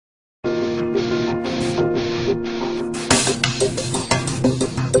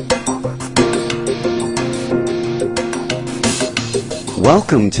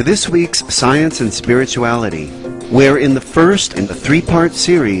Welcome to this week's Science and Spirituality, where in the first in the three-part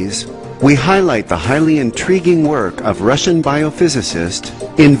series, we highlight the highly intriguing work of Russian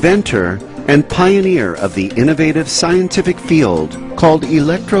biophysicist, inventor, and pioneer of the innovative scientific field called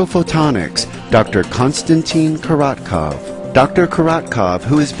Electrophotonics, Dr. Konstantin Korotkov. Dr. Korotkov,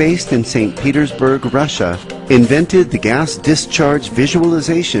 who is based in St. Petersburg, Russia, invented the gas discharge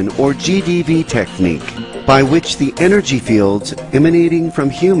visualization or GDV technique, by which the energy fields emanating from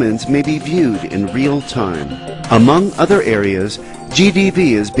humans may be viewed in real time. Among other areas,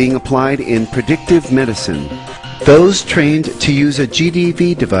 GDV is being applied in predictive medicine. Those trained to use a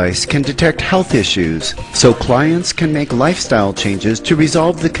GDV device can detect health issues, so clients can make lifestyle changes to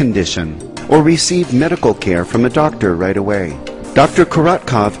resolve the condition or receive medical care from a doctor right away. Dr.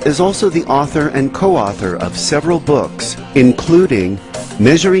 Korotkov is also the author and co-author of several books, including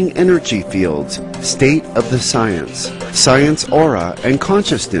Measuring Energy Fields, State of the Science, Science Aura and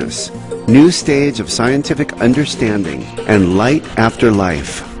Consciousness, New Stage of Scientific Understanding, and Light After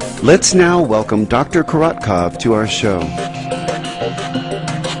Life. Let's now welcome Dr. Korotkov to our show.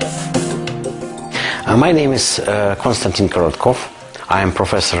 My name is Konstantin Korotkov. I am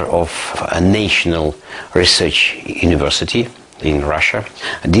professor of a national research university in Russia,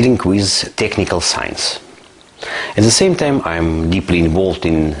 dealing with technical science. At the same time, I'm deeply involved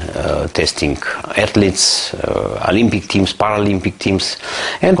in testing athletes, Olympic teams, Paralympic teams,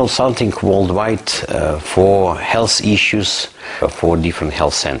 and consulting worldwide for health issues for different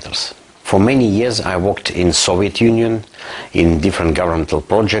health centers. For many years, I worked in Soviet Union in different governmental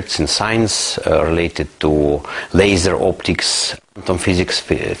projects in science related to laser optics, quantum physics,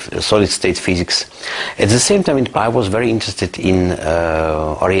 solid-state physics. At the same time, I was very interested in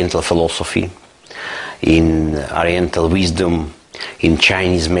Oriental philosophy, in Oriental wisdom, in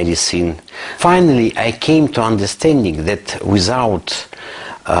Chinese medicine. Finally, I came to understanding that without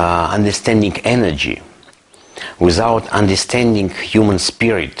understanding energy, without understanding human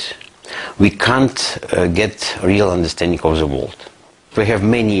spirit, we can't get real understanding of the world. We have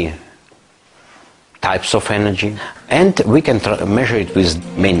many types of energy, and we can measure it with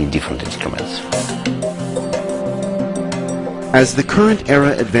many different instruments. As the current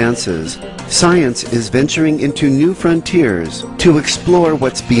era advances, science is venturing into new frontiers to explore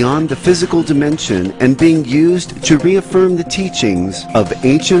what's beyond the physical dimension and being used to reaffirm the teachings of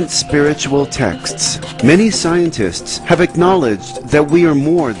ancient spiritual texts. Many scientists have acknowledged that we are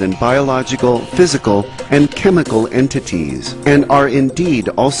more than biological, physical, and chemical entities, and are indeed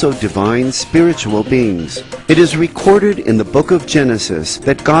also divine spiritual beings. It is recorded in the book of Genesis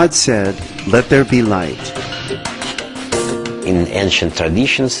that God said, "Let there be light." In ancient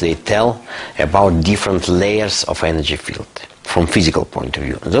traditions, they tell about different layers of energy field from physical point of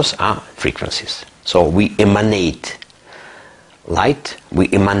view. Those are frequencies. So we emanate light, we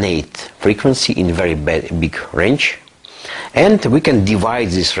emanate frequency in a very big range, and we can divide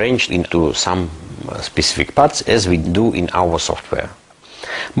this range into some specific parts as we do in our software.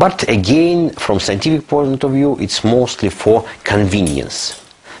 But again, from scientific point of view, it's mostly for convenience,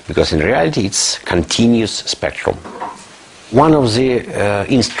 because in reality it's continuous spectrum. One of the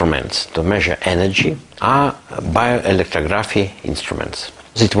instruments to measure energy are BioElectrography instruments.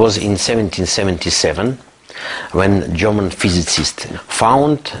 It was in 1777 when German physicists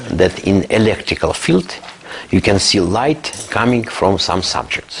found that in electrical field you can see light coming from some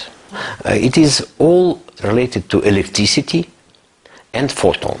subjects. It is all related to electricity and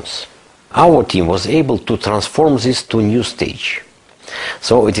photons. Our team was able to transform this to a new stage.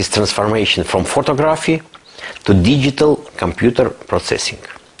 So it is transformation from photography to digital computer processing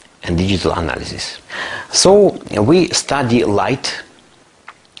and digital analysis. So we study light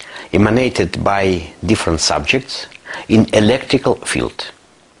emanated by different subjects in electrical field.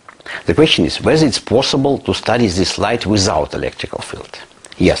 The question is whether it's possible to study this light without electrical field.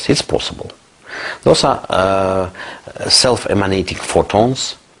 Yes, it's possible. Those are self-emanating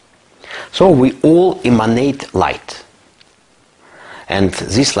photons. So we all emanate light. And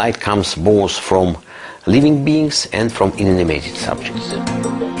this light comes both from living beings and from inanimated subjects.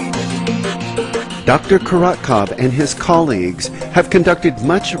 Dr. Korotkov and his colleagues have conducted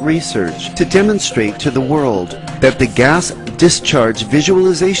much research to demonstrate to the world that the gas discharge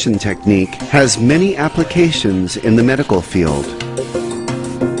visualization technique has many applications in the medical field.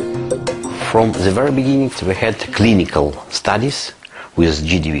 From the very beginning, we had clinical studies with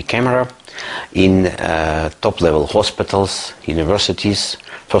GDV camera in top-level hospitals, universities,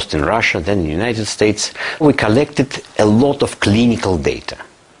 first in Russia, then in the United States. We collected a lot of clinical data.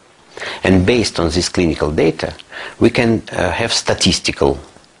 And based on this clinical data, we can have statistical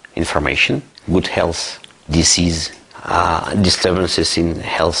information, good health, disease, disturbances in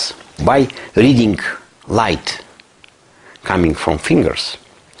health. By reading light coming from fingers,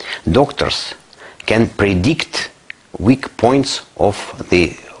 doctors can predict weak points of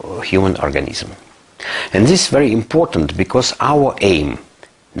the human organism. And this is very important because our aim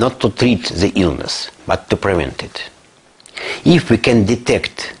not to treat the illness, but to prevent it. If we can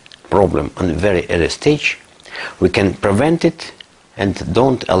detect problem on a very early stage, we can prevent it and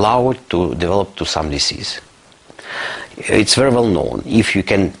don't allow it to develop to some disease. It's very well known. If you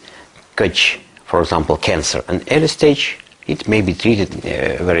can catch, for example, cancer at an early stage, it may be treated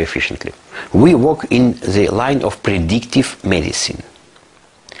very efficiently. We work in the line of predictive medicine,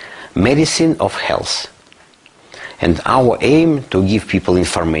 medicine of health. And our aim to give people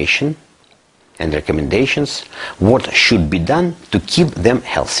information and recommendations what should be done to keep them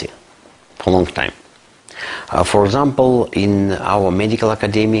healthy for a long time. For example, in our medical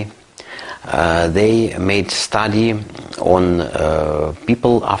academy, they made study on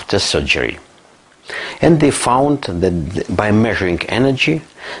people after surgery. And they found that by measuring energy,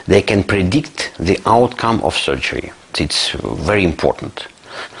 they can predict the outcome of surgery. It's very important,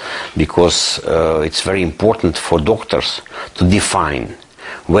 because it's very important for doctors to define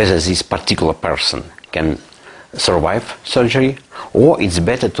whether this particular person can survive surgery or it's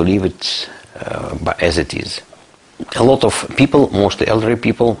better to leave it as it is. A lot of people, mostly elderly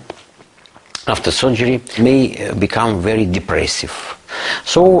people, after surgery may become very depressive.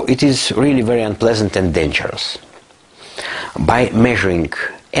 So it is really very unpleasant and dangerous. By measuring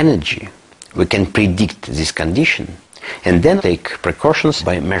energy, we can predict this condition and then take precautions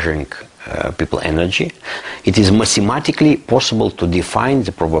by measuring people energy. It is mathematically possible to define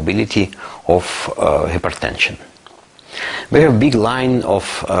the probability of hypertension. We have a big line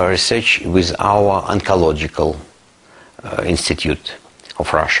of research with our oncological institute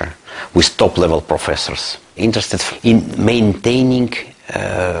of Russia, with top-level professors interested in maintaining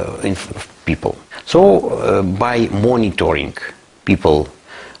people. So by monitoring people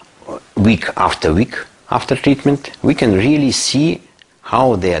week after week after treatment, we can really see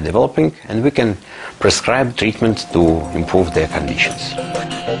how they are developing, and we can prescribe treatment to improve their conditions.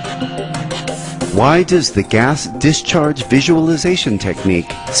 Why does the gas discharge visualization technique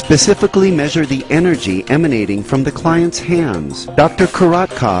specifically measure the energy emanating from the client's hands? Dr.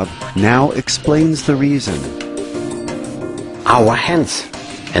 Korotkov now explains the reason. Our hands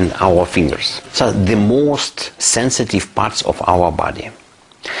and our fingers are the most sensitive parts of our body.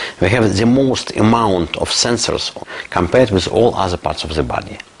 We have the most amount of sensors compared with all other parts of the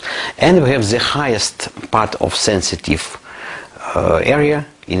body. And we have the highest part of sensitive area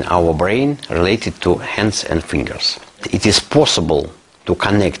in our brain related to hands and fingers. It is possible to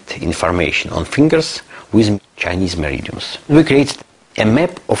connect information on fingers with Chinese meridians. We created a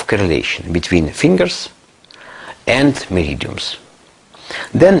map of correlation between fingers and meridians.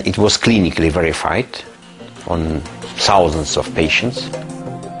 Then it was clinically verified on thousands of patients.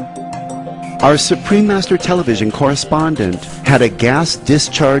 Our Supreme Master Television correspondent had a gas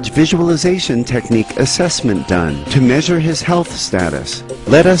discharge visualization technique assessment done to measure his health status.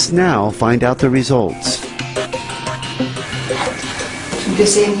 Let us now find out the results. Wir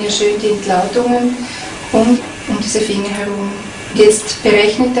sehen hier schön die Entladungen um diese Finger herum. Jetzt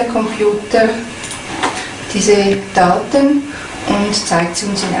berechnet der Computer diese Daten und zeigt sie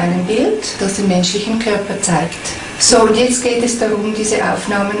uns in einem Bild, das den menschlichen Körper zeigt. So, und jetzt geht es darum, diese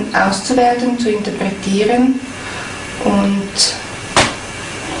Aufnahmen auszuwerten, zu interpretieren, und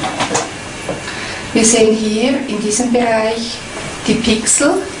wir sehen hier in diesem Bereich die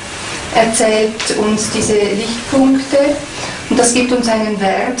Pixel, erzählt uns diese Lichtpunkte, und das gibt uns einen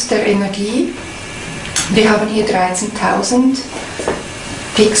Wert der Energie. Wir haben hier 13.000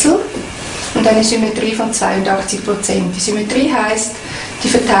 Pixel und eine Symmetrie von 82%. Die Symmetrie heißt die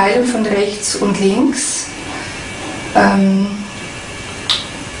Verteilung von rechts und links. Eine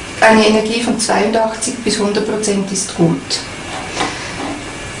Energie von 82 bis 100% ist gut.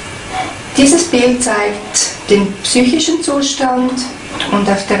 Dieses Bild zeigt den psychischen Zustand und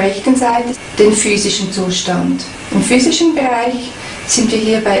auf der rechten Seite den physischen Zustand. Im physischen Bereich sind wir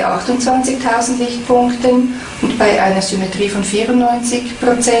hier bei 28.000 Lichtpunkten und bei einer Symmetrie von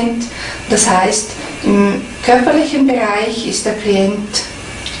 94%. Das heißt, im körperlichen Bereich ist der Klient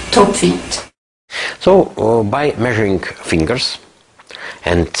topfit. So, by measuring fingers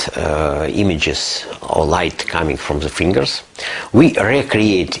and images or light coming from the fingers, we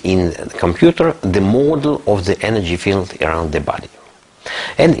recreate in the computer the model of the energy field around the body.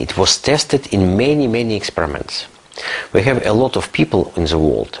 And it was tested in many experiments. We have a lot of people in the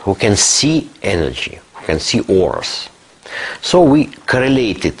world who can see energy, who can see auras. So we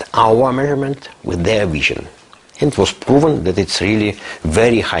correlated our measurement with their vision. And it was proven that it's really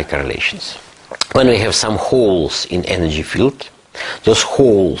very high correlations. When we have some holes in energy field, those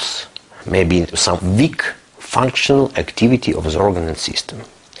holes may be some weak functional activity of the organ and system.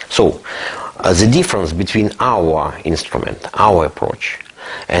 So, the difference between our instrument, our approach,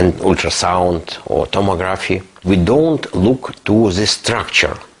 and ultrasound or tomography, we don't look to the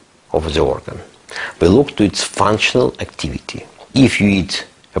structure of the organ. We look to its functional activity. If you eat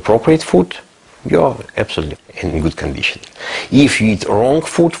appropriate food, you're absolutely in good condition. If you eat wrong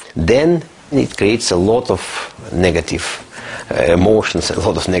food, then it creates a lot of negative emotions, a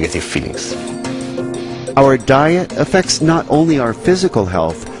lot of negative feelings. Our diet affects not only our physical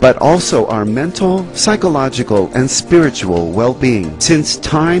health, but also our mental, psychological, and spiritual well-being. Since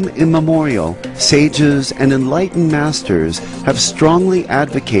time immemorial, sages and enlightened masters have strongly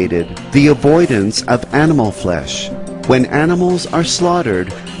advocated the avoidance of animal flesh. When animals are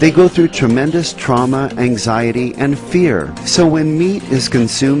slaughtered, they go through tremendous trauma, anxiety, and fear. So when meat is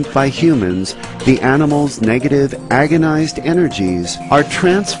consumed by humans, the animal's negative, agonized energies are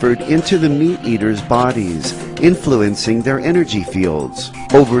transferred into the meat eaters' bodies, influencing their energy fields.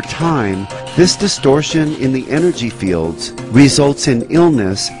 Over time, this distortion in the energy fields results in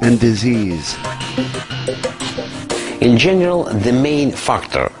illness and disease. In general, the main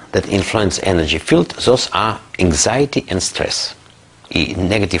factor that influence energy field, those are anxiety and stress, a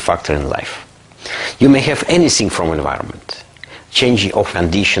negative factor in life. You may have anything from environment, changing of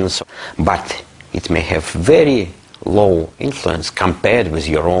conditions, but it may have very low influence compared with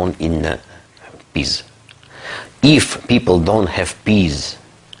your own inner peace. If people don't have peace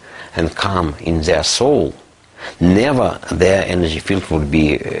and calm in their soul, never their energy field would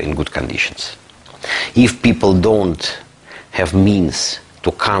be in good conditions. If people don't have means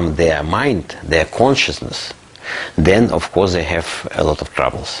to calm their mind, their consciousness, then of course they have a lot of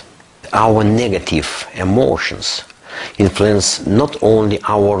troubles. Our negative emotions influence not only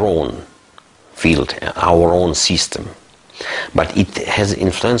our own field, our own system, but it has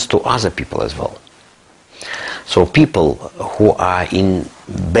influence to other people as well. So people who are in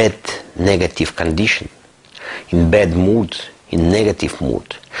bad negative condition, in bad mood, in negative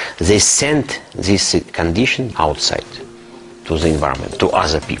mood, they send this condition outside to the environment, to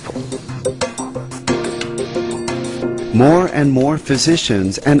other people. More and more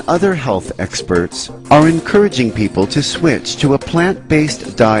physicians and other health experts are encouraging people to switch to a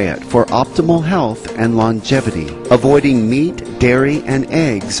plant-based diet for optimal health and longevity. Avoiding meat, dairy, and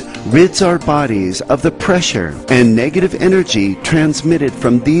eggs rids our bodies of the pressure and negative energy transmitted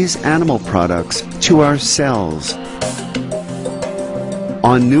from these animal products to our cells.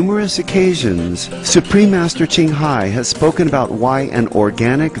 On numerous occasions, Supreme Master Ching Hai has spoken about why an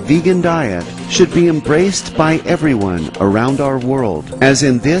organic vegan diet should be embraced by everyone around our world, as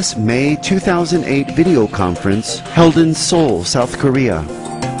in this May 2008 video conference held in Seoul, South Korea.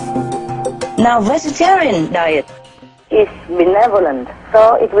 Now, vegetarian diet is benevolent,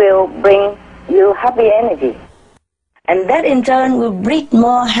 so it will bring you happy energy. And that in turn will breed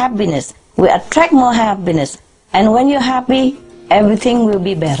more happiness, will attract more happiness. And when you're happy, everything will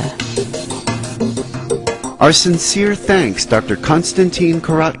be better. Our sincere thanks, Dr. Konstantin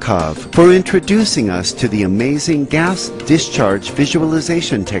Korotkov, for introducing us to the amazing gas discharge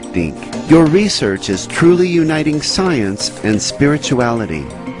visualization technique. Your research is truly uniting science and spirituality.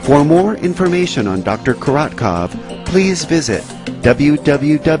 For more information on Dr. Korotkov, please visit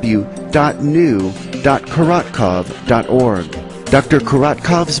www.new.korotkov.org. Dr.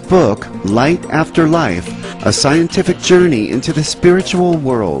 Korotkov's book, Light After Life, A Scientific Journey into the Spiritual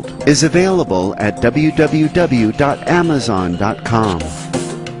World, is available at www.amazon.com.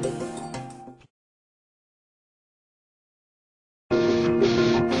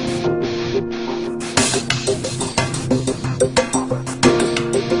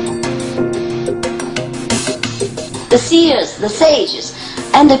 The seers, the sages,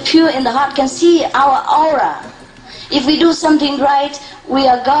 and the pure in the heart can see our aura. If we do something right, we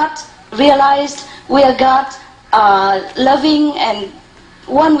are God realized, we are God loving and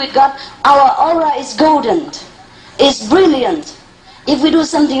one with God. Our aura is golden, is brilliant. If we do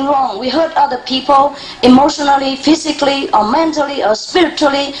something wrong, we hurt other people emotionally, physically, or mentally, or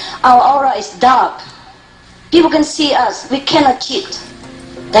spiritually, our aura is dark. People can see us, we cannot cheat.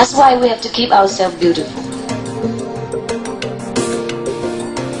 That's why we have to keep ourselves beautiful.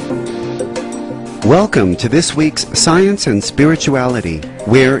 Welcome to this week's Science and Spirituality,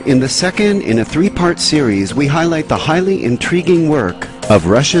 where in the second in a three-part series we highlight the highly intriguing work of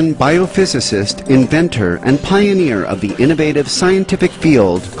Russian biophysicist, inventor, and pioneer of the innovative scientific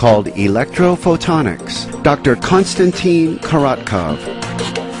field called Electrophotonics, Dr. Konstantin Korotkov.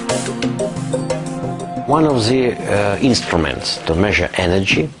 One of the instruments to measure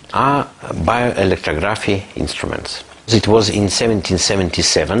energy are BioElectrography instruments. It was in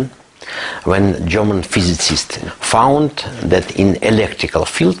 1777 when German physicists found that in electrical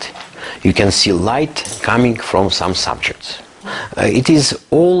field you can see light coming from some subjects. It is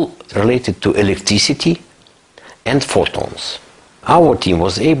all related to electricity and photons. Our team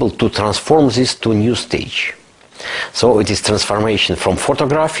was able to transform this to a new stage. So it is transformation from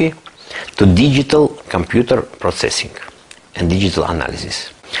photography to digital computer processing and digital analysis.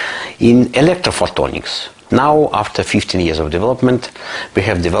 In electrophotonics, now after 15 years of development, we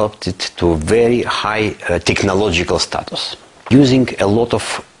have developed it to very high technological status, using a lot of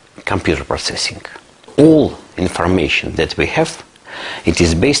computer processing. All information that we have, it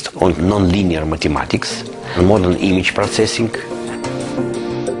is based on nonlinear mathematics, modern image processing.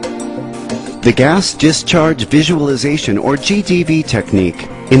 The gas discharge visualization, or GDV technique,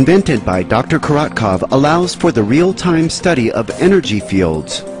 invented by Dr. Korotkov, allows for the real-time study of energy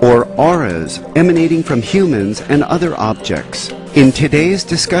fields, or auras, emanating from humans and other objects. In today's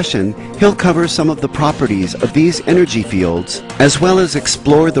discussion, he'll cover some of the properties of these energy fields, as well as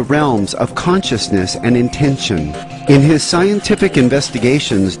explore the realms of consciousness and intention. In his scientific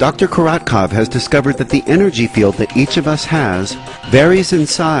investigations, Dr. Korotkov has discovered that the energy field that each of us has varies in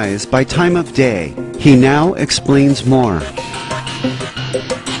size by time of day. He now explains more.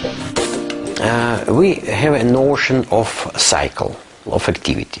 We have a notion of cycle, of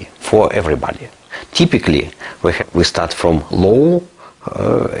activity for everybody. Typically, we start from low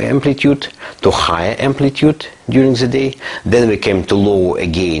amplitude to higher amplitude during the day. Then we came to low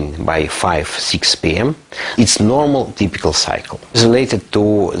again by 5-6 p.m. It's normal, typical cycle. It's related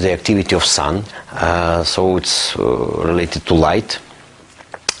to the activity of sun, so it's related to light.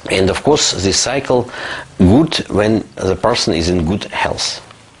 And of course, this cycle good when the person is in good health.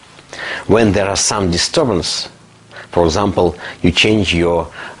 When there are some disturbance, for example, you change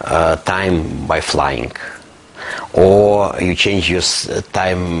your time by flying, or you change your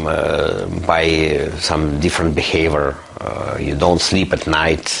time by some different behavior. You don't sleep at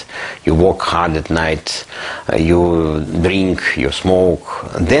night, you work hard at night, you drink, you smoke,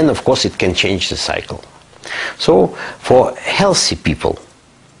 then of course it can change the cycle. So for healthy people,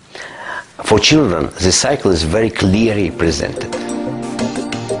 for children, the cycle is very clearly presented.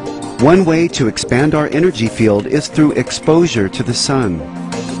 One way to expand our energy field is through exposure to the sun.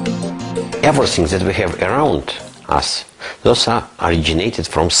 Everything that we have around us, those are originated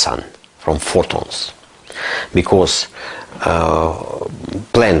from sun, from photons. Because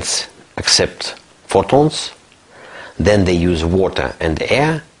plants accept photons, then they use water and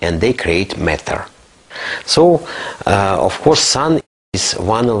air, and they create matter. So, of course, sun is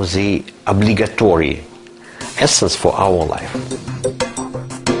one of the obligatory essence for our life.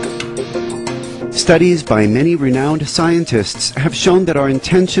 Studies by many renowned scientists have shown that our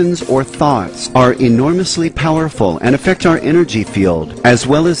intentions or thoughts are enormously powerful and affect our energy field, as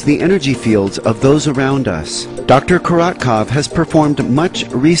well as the energy fields of those around us. Dr. Korotkov has performed much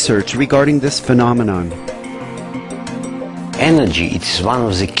research regarding this phenomenon. Energy, it is one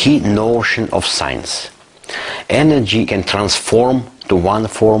of the key notions of science. Energy can transform to one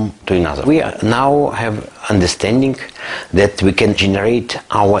form to another. We now have understanding that we can generate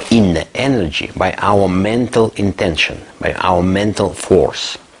our inner energy by our mental intention, by our mental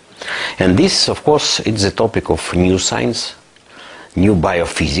force. And this, of course, is the topic of new science, new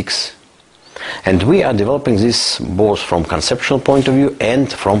biophysics. And we are developing this both from conceptual point of view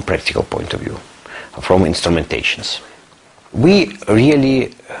and from practical point of view, from instrumentations. We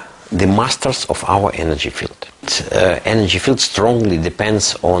really the masters of our energy field. Energy field strongly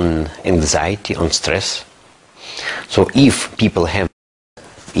depends on anxiety, on stress. So if people have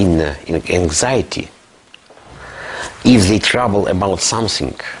in anxiety, if they trouble about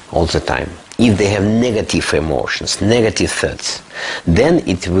something all the time, if they have negative emotions, negative thoughts, then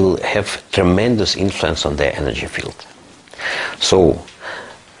it will have tremendous influence on their energy field. So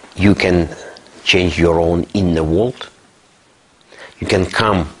you can change your own inner world, you can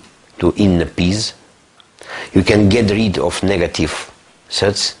come to inner peace, you can get rid of negative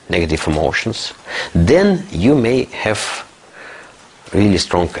thoughts, negative emotions, then you may have really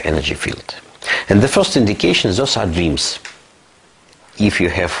strong energy field. And the first indications, those are dreams. If you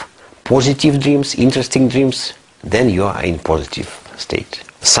have positive dreams, interesting dreams, then you are in positive state.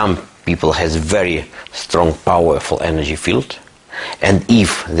 Some people has very strong, powerful energy field, and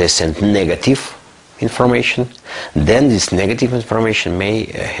if they send negative information, then this negative information may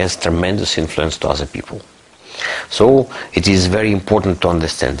has tremendous influence to other people. So it is very important to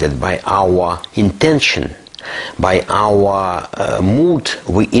understand that by our intention, by our mood,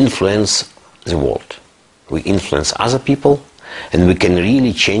 we influence the world. we influence other people, and we can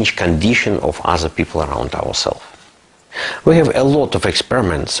really change condition of other people around ourselves. We have a lot of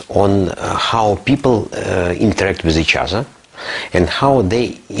experiments on how people interact with each other and how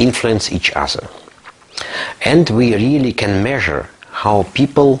they influence each other. And we really can measure how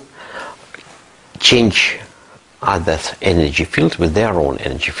people change other energy field with their own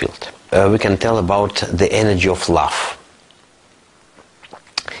energy field. We can tell about the energy of love.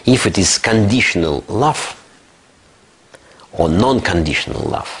 If it is conditional love or non-conditional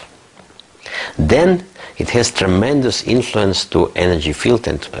love, then it has tremendous influence to energy field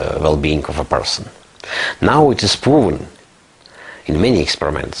and well-being of a person. Now it is proven in many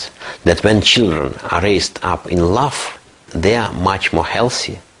experiments that when children are raised up in love, they are much more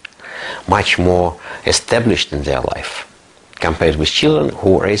healthy, much more established in their life, compared with children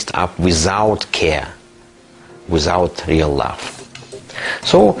who are raised up without care, without real love.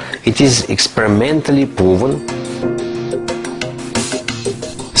 So it is experimentally proven.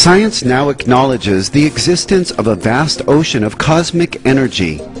 Science now acknowledges the existence of a vast ocean of cosmic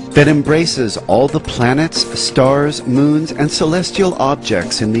energy that embraces all the planets, stars, moons, and celestial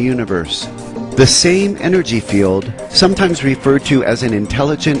objects in the universe. The same energy field, sometimes referred to as an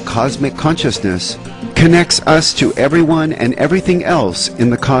intelligent cosmic consciousness, connects us to everyone and everything else in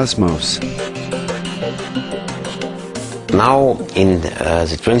the cosmos. Now, in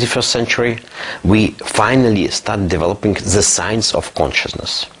the 21st century, we finally start developing the science of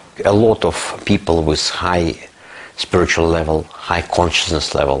consciousness. A lot of people with high spiritual level, high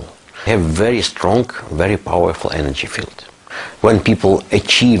consciousness level, have very strong, very powerful energy field. When people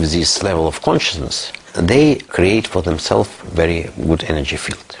achieve this level of consciousness, they create for themselves very good energy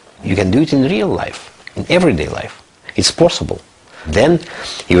field. You can do it in real life, in everyday life. It's possible. Then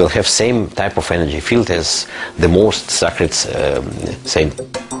you will have same type of energy field as the most sacred saint.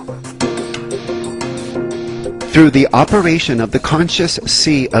 Through the operation of the conscious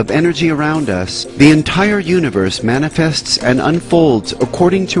sea of energy around us, the entire universe manifests and unfolds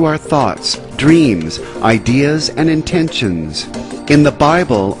according to our thoughts, dreams, ideas, and intentions. In the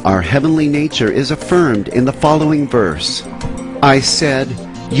Bible, our heavenly nature is affirmed in the following verse. I said,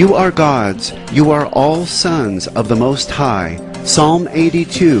 "You are gods, you are all sons of the Most High." Psalm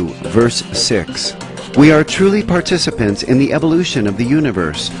 82, verse 6. We are truly participants in the evolution of the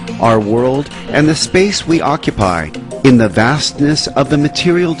universe, our world, and the space we occupy in the vastness of the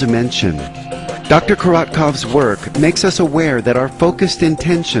material dimension. Dr. Korotkov's work makes us aware that our focused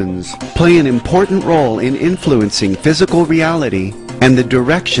intentions play an important role in influencing physical reality and the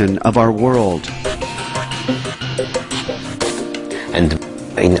direction of our world. And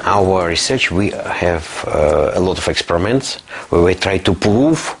in our research we have a lot of experiments where we try to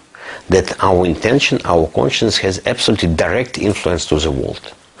prove that our intention, our conscience has absolutely direct influence to the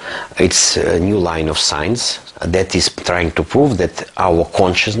world. It's a new line of science that is trying to prove that our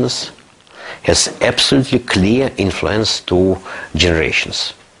consciousness has absolutely clear influence to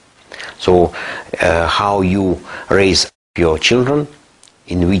generations. So how you raise your children,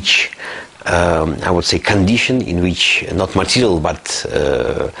 in which I would say condition, in which not material but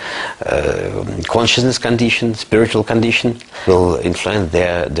consciousness condition, spiritual condition, will influence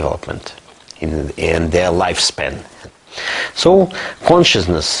their development and their lifespan. So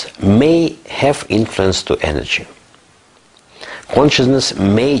consciousness may have influence to energy. Consciousness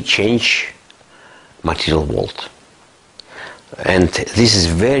may change material world. And this is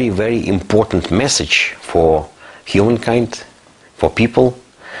very, very important message for humankind, for people,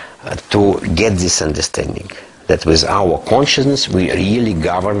 to get this understanding that with our consciousness we really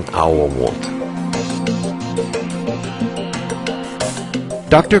govern our world.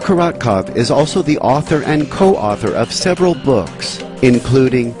 Dr. Korotkov is also the author and co-author of several books,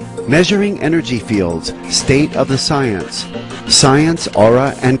 including Measuring Energy Fields, State of the Science, Science,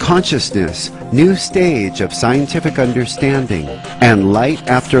 Aura, and Consciousness, New Stage of Scientific Understanding, and Light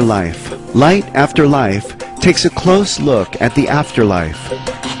After Life. Light After Life takes a close look at the afterlife.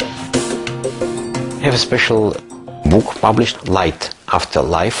 I have a special book published, Light After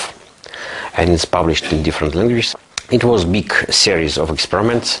Life, and it's published in different languages. It was a big series of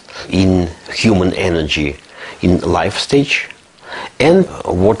experiments in human energy in life stage and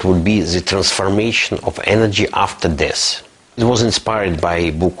what would be the transformation of energy after death. It was inspired by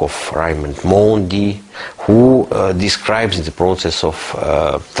a book of Raymond Mondi, who describes the process of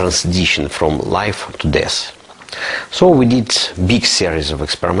transition from life to death. So we did a big series of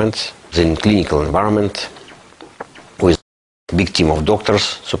experiments in clinical environment with a big team of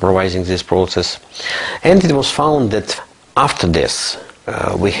doctors supervising this process, and it was found that after death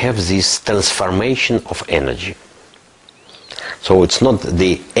we have this transformation of energy. So it's not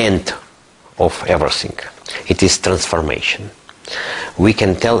the end of everything. It is transformation. We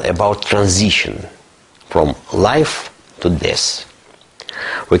can tell about transition from life to death.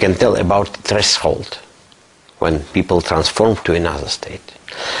 We can tell about threshold, when people transform to another state.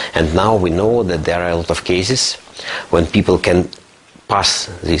 And now we know that there are a lot of cases when people can pass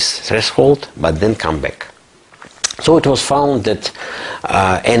this threshold but then come back. So it was found that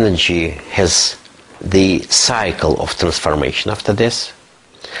energy has the cycle of transformation after death,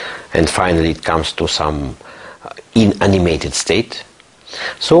 and finally it comes to some inanimated state.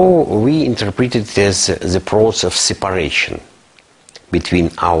 So we interpreted it as the process of separation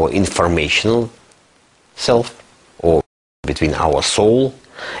between our informational self, or between our soul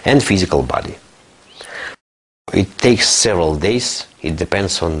and physical body. It takes several days, it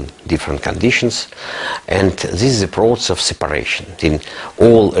depends on different conditions, and this is a process of separation. In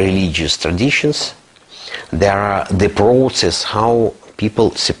all religious traditions, there are the process how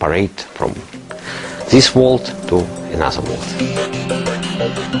people separate from this world to another world.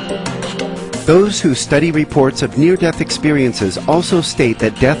 Those who study reports of near-death experiences also state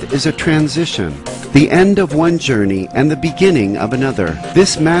that death is a transition, the end of one journey and the beginning of another.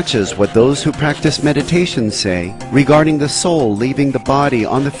 This matches what those who practice meditation say regarding the soul leaving the body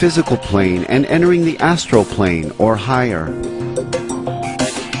on the physical plane and entering the astral plane or higher.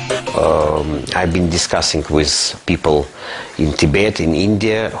 I've been discussing with people in Tibet, in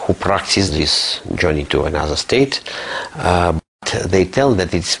India, who practice this journey to another state. They tell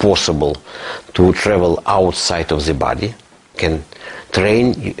that it's possible to travel outside of the body. You can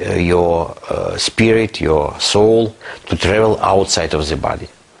train your spirit, your soul, to travel outside of the body.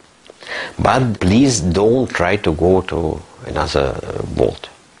 But please don't try to go to another world.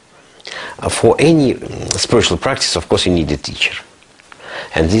 For any spiritual practice, of course, you need a teacher.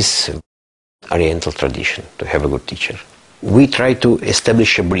 And this Oriental tradition, to have a good teacher. We try to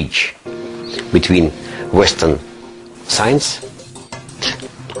establish a bridge between Western science,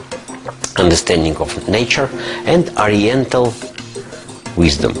 understanding of nature, and Oriental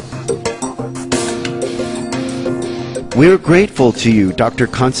wisdom. We're grateful to you, Dr.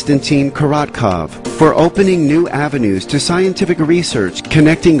 Konstantin Korotkov, for opening new avenues to scientific research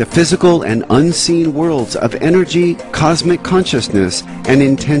connecting the physical and unseen worlds of energy, cosmic consciousness, and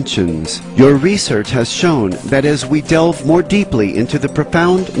intentions. Your research has shown that as we delve more deeply into the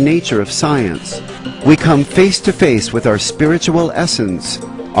profound nature of science, we come face to face with our spiritual essence,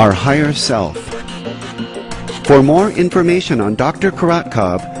 our higher self. For more information on Dr.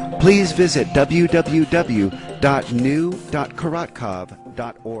 Korotkov, please visit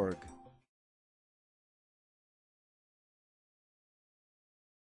www.new.korotkov.org.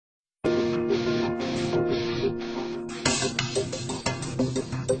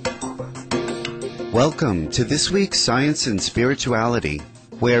 Welcome to this week's Science and Spirituality,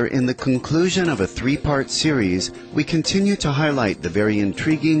 where in the conclusion of a three-part series, we continue to highlight the very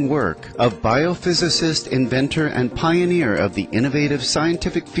intriguing work of biophysicist, inventor, and pioneer of the innovative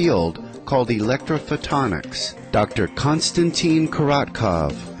scientific field called Electrophotonics, Dr. Konstantin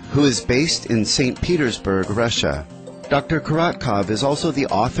Korotkov, who is based in St. Petersburg, Russia. Dr. Korotkov is also the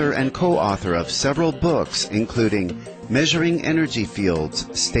author and co-author of several books, including Measuring Energy Fields,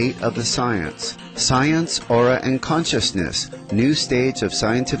 State of the Science, Science, Aura, and Consciousness, New Stage of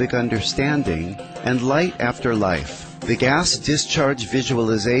Scientific Understanding, and Light After Life. The gas discharge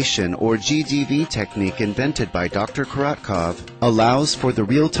visualization, or GDV technique invented by Dr. Korotkov, allows for the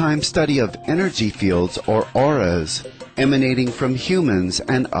real-time study of energy fields, or auras, emanating from humans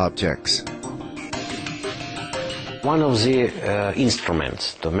and objects. One of the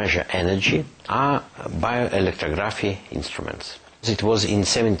instruments to measure energy are BioElectrography instruments. It was in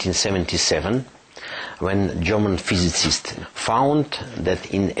 1777 when German physicists found that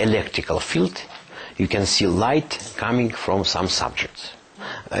in electrical field you can see light coming from some subjects.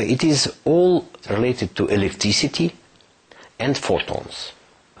 It is all related to electricity and photons.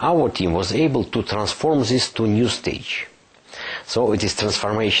 Our team was able to transform this to a new stage. So it is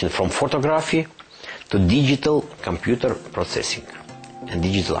transformation from photography to digital computer processing and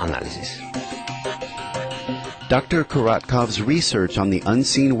digital analysis. Dr. Korotkov's research on the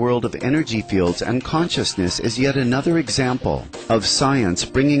unseen world of energy fields and consciousness is yet another example of science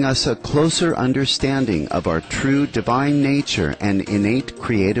bringing us a closer understanding of our true divine nature and innate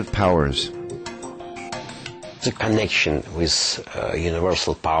creative powers. The connection with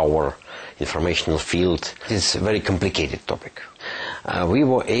universal power, informational field, is a very complicated topic. We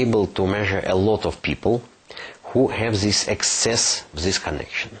were able to measure a lot of people who have this access, this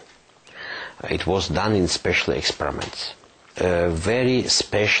connection. It was done in special experiments. A very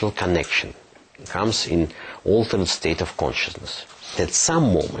special connection comes in altered state of consciousness. At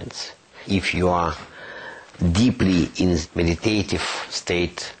some moments, if you are deeply in meditative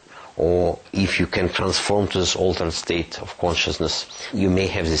state, or if you can transform to this altered state of consciousness, you may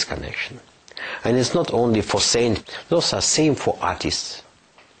have this connection. And it's not only for saints, those are same for artists,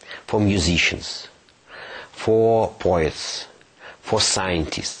 for musicians, for poets, for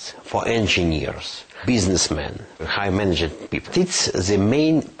scientists, for engineers, businessmen, high managed people. It's the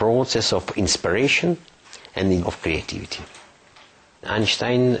main process of inspiration and of creativity.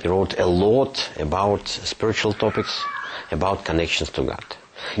 Einstein wrote a lot about spiritual topics, about connections to God.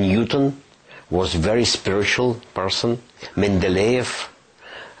 Newton was a very spiritual person. Mendeleev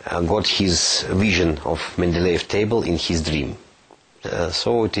got his vision of Mendeleev table in his dream.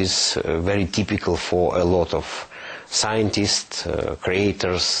 So it is very typical for a lot of scientists,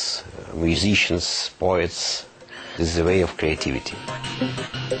 creators, musicians, poets. This is a way of creativity.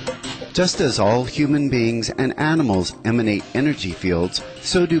 Just as all human beings and animals emanate energy fields,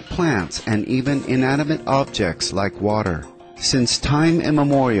 so do plants and even inanimate objects like water. Since time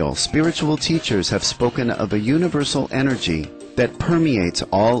immemorial, spiritual teachers have spoken of a universal energy that permeates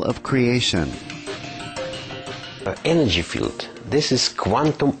all of creation. Energy field, this is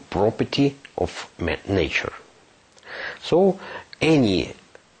quantum property of nature. So any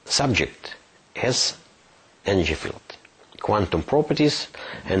subject has energy field, quantum properties,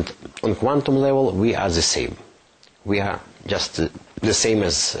 and on quantum level we are the same. We are just the same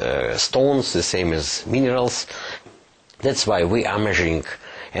as stones, the same as minerals. That's why we are measuring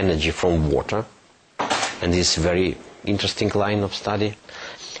energy from water, and this is a very interesting line of study.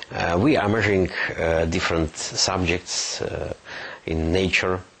 We are measuring different subjects in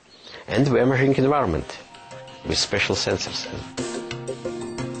nature, and we are measuring environment with special sensors.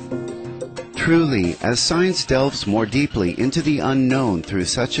 Truly, as science delves more deeply into the unknown through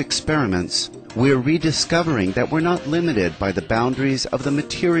such experiments, we're rediscovering that we're not limited by the boundaries of the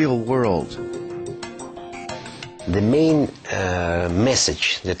material world. The main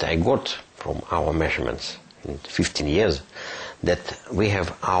message that I got from our measurements in 15 years, that we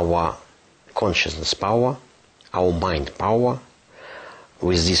have our consciousness power, our mind power.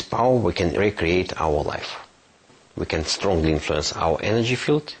 With this power we can recreate our life. We can strongly influence our energy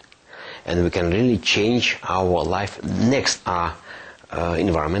field, and we can really change our life. Next are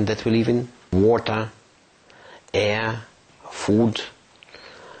environment that we live in, water, air, food,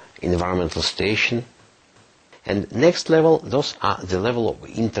 environmental station. And next level, those are the level of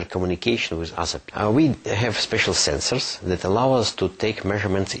intercommunication with other people. We have special sensors that allow us to take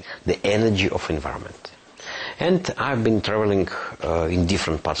measurements of the energy of environment. And I've been traveling in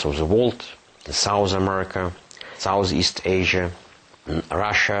different parts of the world, in South America, Southeast Asia,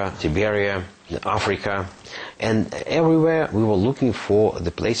 Russia, Siberia, Africa, and everywhere we were looking for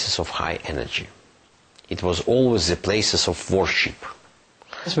the places of high energy. It was always the places of worship.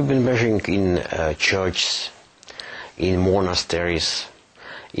 As we've been measuring in churches, in monasteries,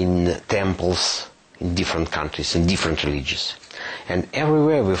 in temples, in different countries, in different religions. And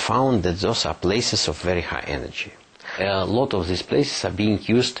everywhere we found that those are places of very high energy. A lot of these places are being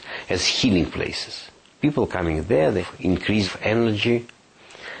used as healing places. People coming there, they increase energy,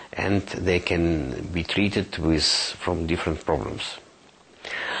 and they can be treated from different problems.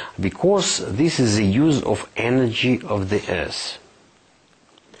 Because this is the use of energy of the earth.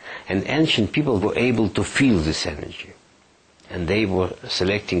 And ancient people were able to feel this energy, and they were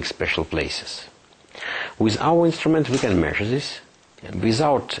selecting special places. With our instrument we can measure this, and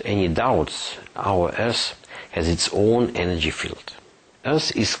without any doubts our Earth has its own energy field.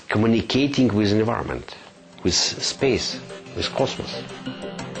 Earth is communicating with environment, with space, with cosmos.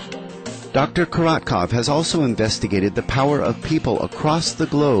 Dr. Korotkov has also investigated the power of people across the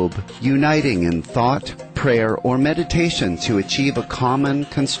globe uniting in thought, prayer, or meditation to achieve a common,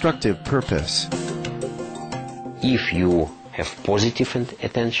 constructive purpose. If you have positive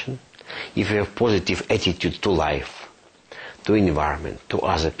attention, if you have positive attitude to life, to environment, to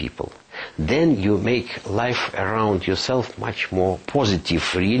other people, then you make life around yourself much more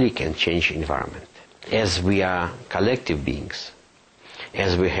positive, really can change environment. As we are collective beings,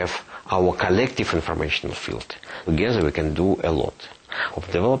 as we have our collective informational field, together we can do a lot. Of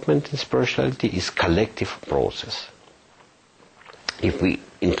development in spirituality is collective process. If we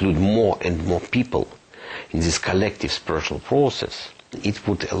include more and more people in this collective spiritual process, it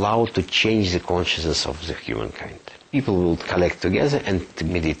would allow to change the consciousness of the humankind. People will collect together and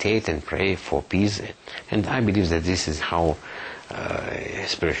meditate and pray for peace, and I believe that this is how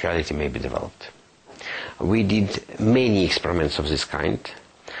spirituality may be developed. We did many experiments of this kind,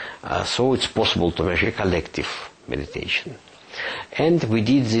 so it's possible to measure collective meditation. And we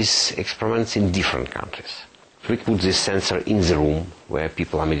did these experiments in different countries. We put this sensor in the room where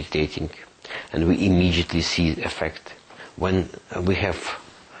people are meditating. And we immediately see the effect when we have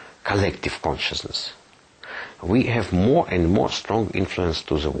collective consciousness. We have more and more strong influence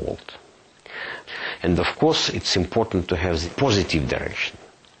to the world. And of course it's important to have the positive direction.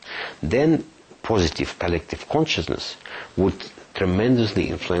 Then positive collective consciousness would tremendously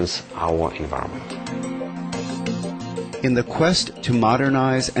influence our environment. In the quest to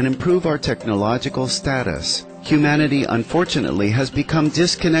modernize and improve our technological status, humanity unfortunately has become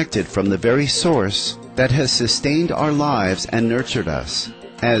disconnected from the very source that has sustained our lives and nurtured us.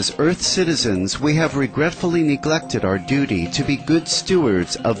 As Earth citizens, we have regretfully neglected our duty to be good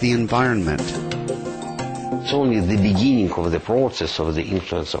stewards of the environment. It's only the beginning of the process of the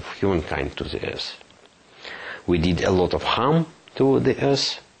influence of humankind to the Earth. We did a lot of harm to the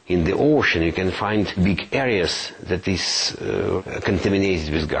Earth. In the ocean you can find big areas that is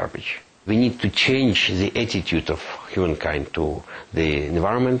contaminated with garbage. We need to change the attitude of humankind to the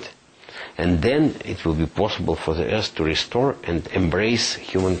environment, and then it will be possible for the Earth to restore and embrace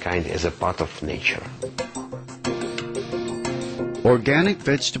humankind as a part of nature. Organic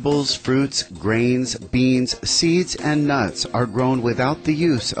vegetables, fruits, grains, beans, seeds, and nuts are grown without the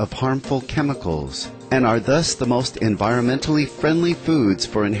use of harmful chemicals, and are thus the most environmentally friendly foods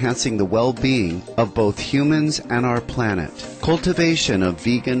for enhancing the well-being of both humans and our planet. Cultivation of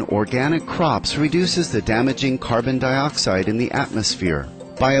vegan organic crops reduces the damaging carbon dioxide in the atmosphere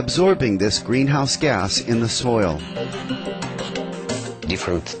by absorbing this greenhouse gas in the soil.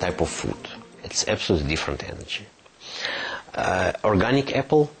 Different type of food. It's absolutely different energy. Organic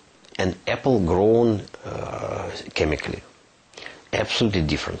apple and apple grown chemically. Absolutely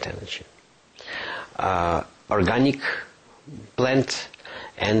different energy. Organic plant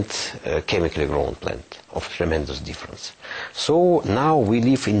and chemically grown plant of tremendous difference. So now we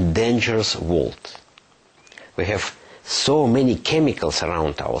live in dangerous world. We have so many chemicals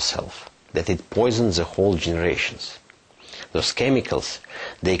around ourselves that it poisons the whole generations. Those chemicals,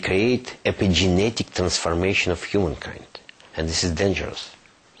 they create epigenetic transformation of humankind. And this is dangerous.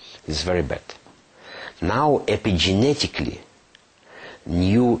 This is very bad. Now epigenetically,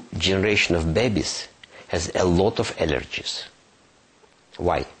 new generation of babies has a lot of allergies.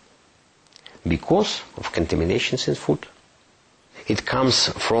 Why? Because of contaminations in food. It comes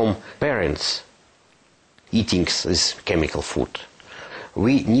from parents eating this chemical food.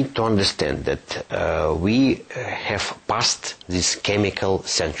 We need to understand that we have passed this chemical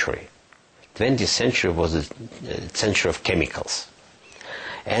century. 20th century was the century of chemicals.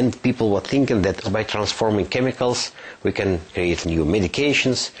 And people were thinking that by transforming chemicals we can create new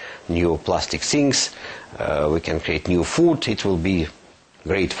medications, new plastic things, we can create new food, it will be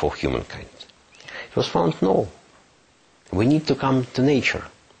great for humankind. It was found, no. We need to come to nature.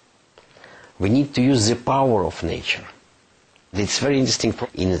 We need to use the power of nature. It's very interesting.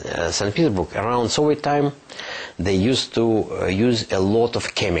 In St. Petersburg, around Soviet time, they used to use a lot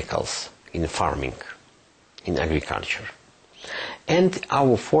of chemicals in farming, in agriculture. And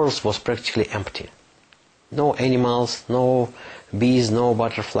our forest was practically empty. No animals, no bees, no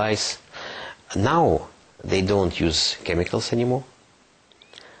butterflies. Now they don't use chemicals anymore.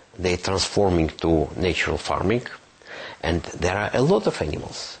 They're transforming to natural farming, and there are a lot of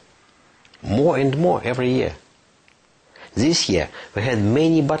animals. More and more every year. This year we had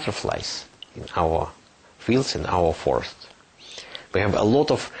many butterflies in our fields, in our forest. We have a lot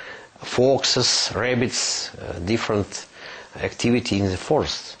of foxes, rabbits, different activity in the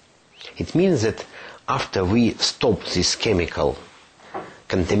forest. It means that after we stop this chemical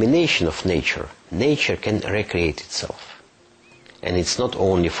contamination of nature, nature can recreate itself. And it's not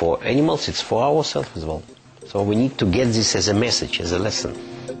only for animals, it's for ourselves as well. So we need to get this as a message, as a lesson.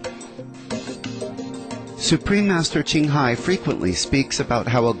 Supreme Master Ching Hai frequently speaks about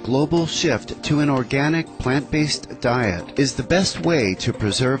how a global shift to an organic, plant-based diet is the best way to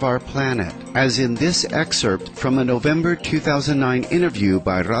preserve our planet, as in this excerpt from a November 2009 interview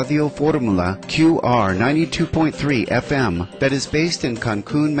by Radio Formula QR 92.3 FM that is based in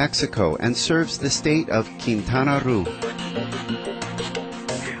Cancun, Mexico, and serves the state of Quintana Roo.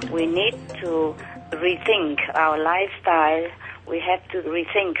 We need to rethink our lifestyle. We have to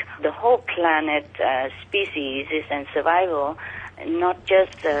rethink the whole planet, species and survival, not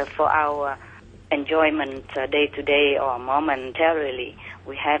just for our enjoyment day to day or momentarily.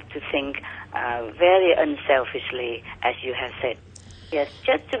 We have to think very unselfishly, as you have said. Yes,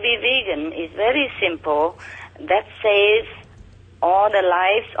 just to be vegan is very simple. That saves all the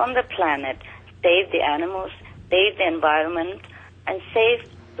lives on the planet, save the animals, save the environment, and save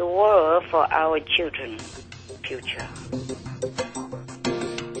the world for our children's future.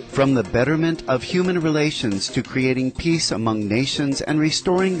 From the betterment of human relations to creating peace among nations and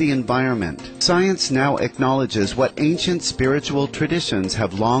restoring the environment, science now acknowledges what ancient spiritual traditions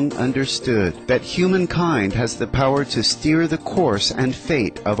have long understood, that humankind has the power to steer the course and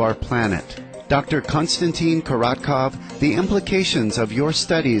fate of our planet. Dr. Konstantin Korotkov, the implications of your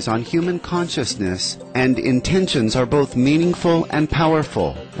studies on human consciousness and intentions are both meaningful and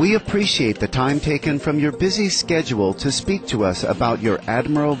powerful. We appreciate the time taken from your busy schedule to speak to us about your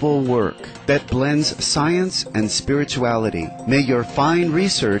admirable work that blends science and spirituality. May your fine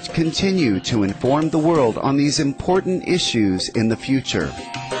research continue to inform the world on these important issues in the future.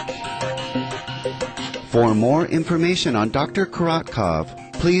 For more information on Dr. Korotkov,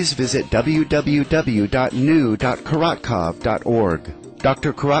 please visit www.new.korotkov.org.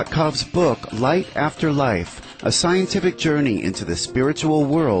 Dr. Korotkov's book, Light After Life, A Scientific Journey into the Spiritual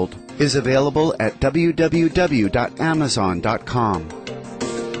World, is available at www.amazon.com.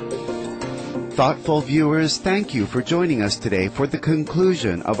 Thoughtful viewers, thank you for joining us today for the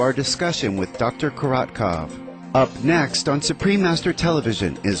conclusion of our discussion with Dr. Korotkov. Up next on Supreme Master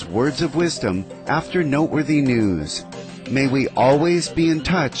Television is Words of Wisdom after Noteworthy News. May we always be in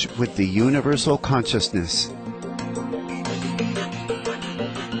touch with the universal consciousness.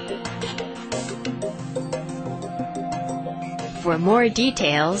 For more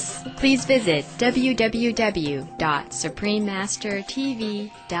details, please visit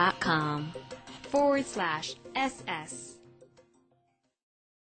www.suprememastertv.com/SS.